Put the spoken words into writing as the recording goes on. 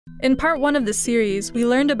In part 1 of the series, we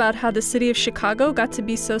learned about how the city of Chicago got to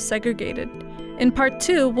be so segregated. In part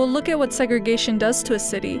 2, we'll look at what segregation does to a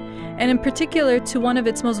city, and in particular to one of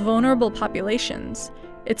its most vulnerable populations,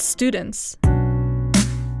 its students.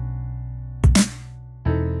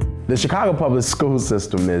 The Chicago public school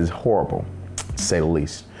system is horrible, to say the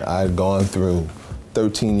least. I had gone through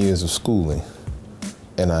 13 years of schooling,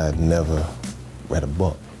 and I had never read a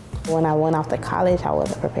book. When I went off to college, I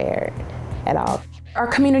wasn't prepared at all. Our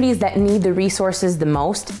communities that need the resources the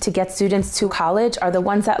most to get students to college are the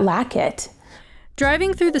ones that lack it.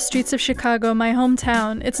 Driving through the streets of Chicago, my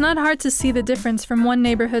hometown, it's not hard to see the difference from one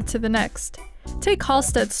neighborhood to the next. Take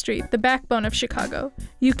Halsted Street, the backbone of Chicago.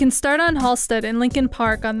 You can start on Halsted in Lincoln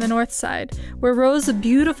Park on the north side, where rows of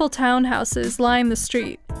beautiful townhouses line the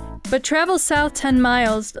street. But travel south 10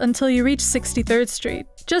 miles until you reach 63rd Street,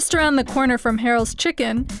 just around the corner from Harold's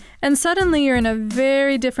Chicken, and suddenly you're in a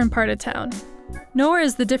very different part of town. Nowhere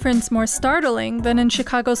is the difference more startling than in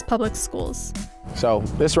Chicago's public schools. So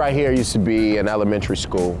this right here used to be an elementary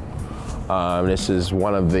school. This is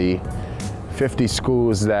one of the 50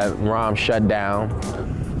 schools that Rom shut down.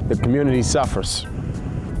 The community suffers.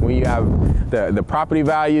 When you have the property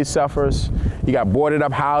value suffers, you got boarded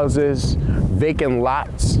up houses, vacant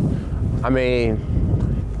lots. I mean,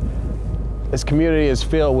 this community is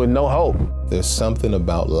filled with no hope. There's something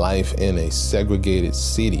about life in a segregated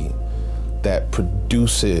city that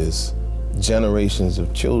produces generations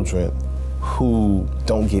of children who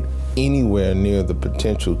don't get anywhere near the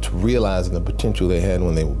potential to realizing the potential they had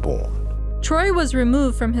when they were born. Troy was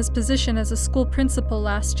removed from his position as a school principal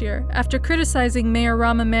last year after criticizing Mayor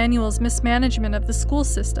Rahm Emanuel's mismanagement of the school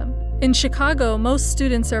system. In Chicago, most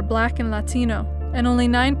students are Black and Latino, and only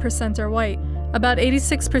 9% are white. About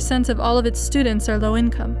 86% of all of its students are low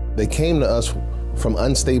income. They came to us from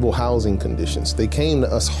unstable housing conditions. They came to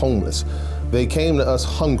us homeless. They came to us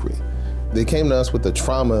hungry. They came to us with the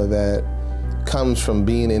trauma that comes from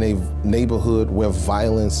being in a neighborhood where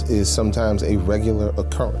violence is sometimes a regular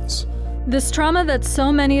occurrence. This trauma that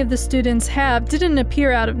so many of the students have didn't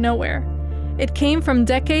appear out of nowhere. It came from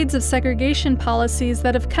decades of segregation policies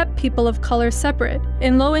that have kept people of color separate,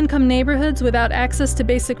 in low-income neighborhoods without access to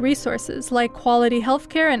basic resources like quality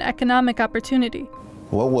healthcare and economic opportunity.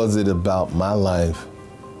 What was it about my life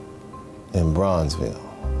in Bronzeville?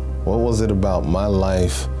 What was it about my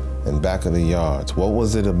life in Back of the Yards? What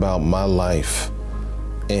was it about my life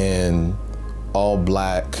in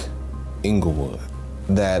all-Black Inglewood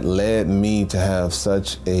that led me to have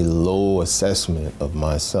such a low assessment of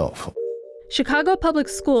myself? Chicago Public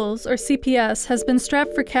Schools, or CPS, has been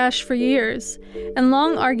strapped for cash for years, and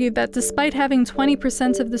long argued that despite having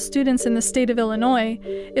 20% of the students in the state of Illinois,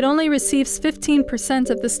 it only receives 15%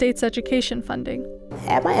 of the state's education funding.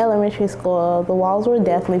 At my elementary school, the walls were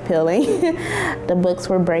definitely peeling. The books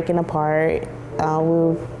were breaking apart.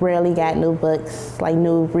 We rarely got new books, like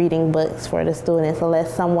new reading books for the students,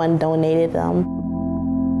 unless someone donated them.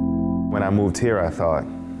 When I moved here, I thought,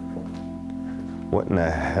 what in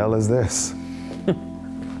the hell is this?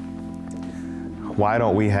 Why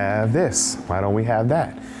don't we have this? Why don't we have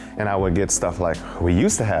that? And I would get stuff like, we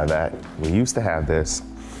used to have that, we used to have this.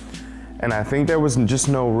 And I think there was just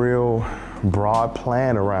no real broad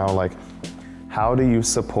plan around, like, how do you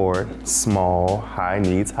support small,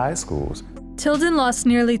 high-needs high schools? Tilden lost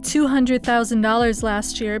nearly $200,000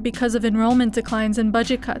 last year because of enrollment declines and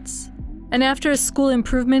budget cuts. And after a school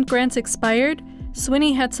improvement grant expired,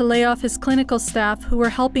 Swinney had to lay off his clinical staff who were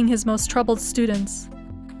helping his most troubled students.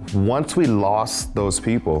 Once we lost those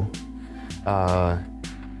people,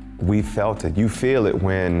 we felt it. You feel it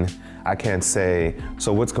when I can't say,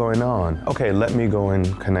 so what's going on? Okay, let me go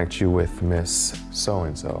and connect you with Miss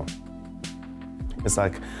So-and-so. It's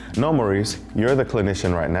like, no, Maurice, you're the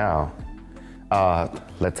clinician right now.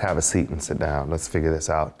 Let's have a seat and sit down. Let's figure this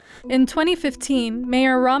out. In 2015,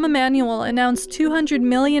 Mayor Rahm Emanuel announced $200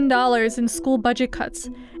 million in school budget cuts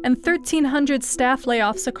and 1,300 staff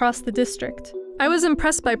layoffs across the district. I was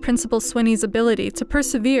impressed by Principal Swinney's ability to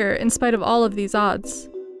persevere in spite of all of these odds.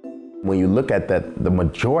 When you look at that, the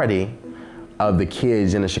majority of the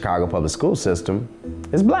kids in the Chicago public school system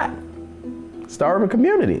is Black. It's the urban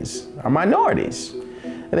communities, are minorities.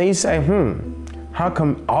 And then you say, how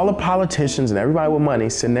come all the politicians and everybody with money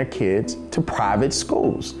send their kids to private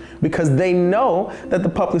schools? Because they know that the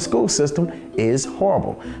public school system is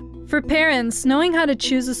horrible. For parents, knowing how to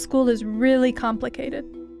choose a school is really complicated.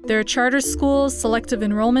 There are charter schools, selective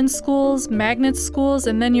enrollment schools, magnet schools,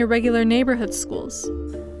 and then your regular neighborhood schools.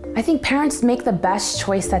 I think parents make the best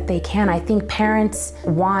choice that they can. I think parents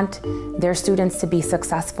want their students to be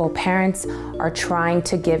successful. Parents are trying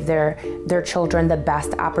to give their children the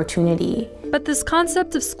best opportunity. But this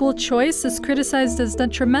concept of school choice is criticized as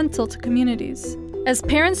detrimental to communities. As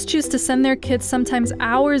parents choose to send their kids sometimes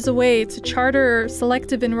hours away to charter or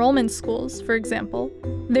selective enrollment schools, for example,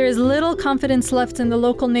 there is little confidence left in the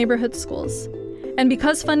local neighborhood schools. And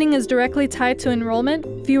because funding is directly tied to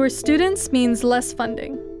enrollment, fewer students means less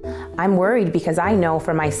funding. I'm worried because I know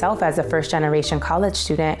for myself as a first-generation college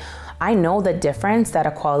student, I know the difference that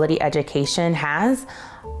a quality education has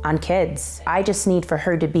on kids. I just need for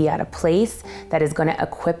her to be at a place that is going to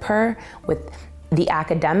equip her with the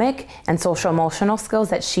academic and social-emotional skills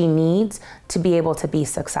that she needs to be able to be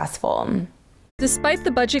successful. Despite the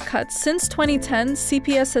budget cuts, since 2010,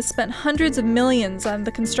 CPS has spent hundreds of millions on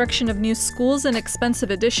the construction of new schools and expensive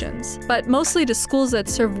additions, but mostly to schools that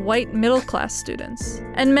serve white middle-class students.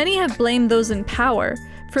 And many have blamed those in power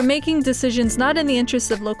for making decisions not in the interests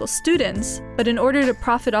of local students, but in order to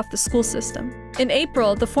profit off the school system. In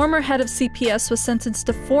April, the former head of CPS was sentenced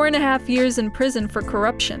to 4.5 years in prison for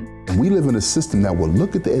corruption. We live in a system that will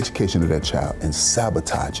look at the education of that child and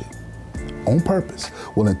sabotage it on purpose,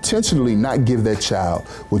 will intentionally not give that child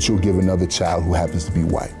what you'll give another child who happens to be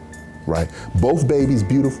white, right? Both babies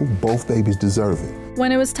beautiful, both babies deserve it.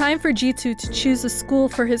 When it was time for Jitu to choose a school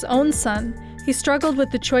for his own son, he struggled with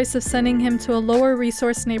the choice of sending him to a lower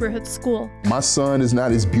resource neighborhood school. My son is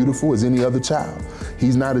not as beautiful as any other child.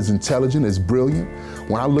 He's not as intelligent, as brilliant.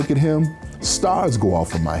 When I look at him, stars go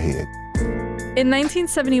off in my head. In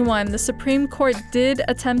 1971, the Supreme Court did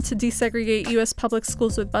attempt to desegregate U.S. public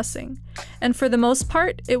schools with busing, and for the most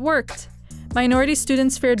part, it worked. Minority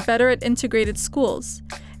students fared better at integrated schools,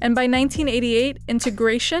 and by 1988,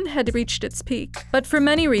 integration had reached its peak. But for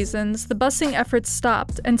many reasons, the busing efforts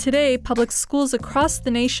stopped, and today, public schools across the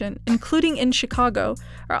nation, including in Chicago,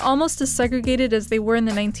 are almost as segregated as they were in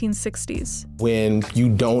the 1960s. When you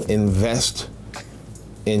don't invest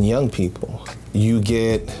in young people, you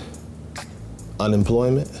get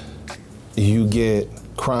unemployment, you get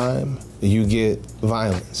crime, you get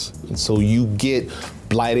violence. And so you get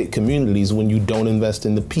blighted communities when you don't invest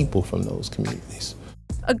in the people from those communities.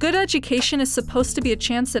 A good education is supposed to be a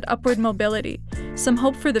chance at upward mobility, some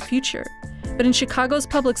hope for the future. But in Chicago's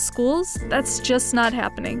public schools, that's just not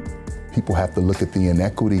happening. People have to look at the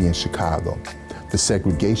inequity in Chicago, the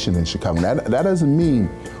segregation in Chicago. That doesn't mean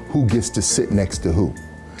who gets to sit next to who.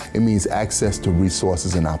 It means access to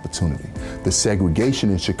resources and opportunity. The segregation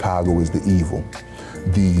in Chicago is the evil.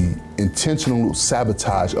 The intentional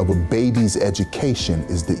sabotage of a baby's education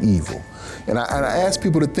is the evil. And I ask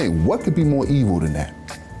people to think, what could be more evil than that?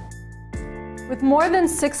 With more than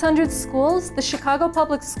 600 schools, the Chicago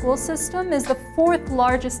public school system is the 4th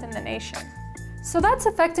largest in the nation. So that's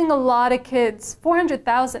affecting a lot of kids,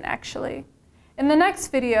 400,000 actually. In the next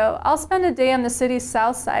video, I'll spend a day on the city's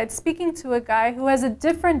south side speaking to a guy who has a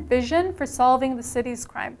different vision for solving the city's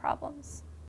crime problems.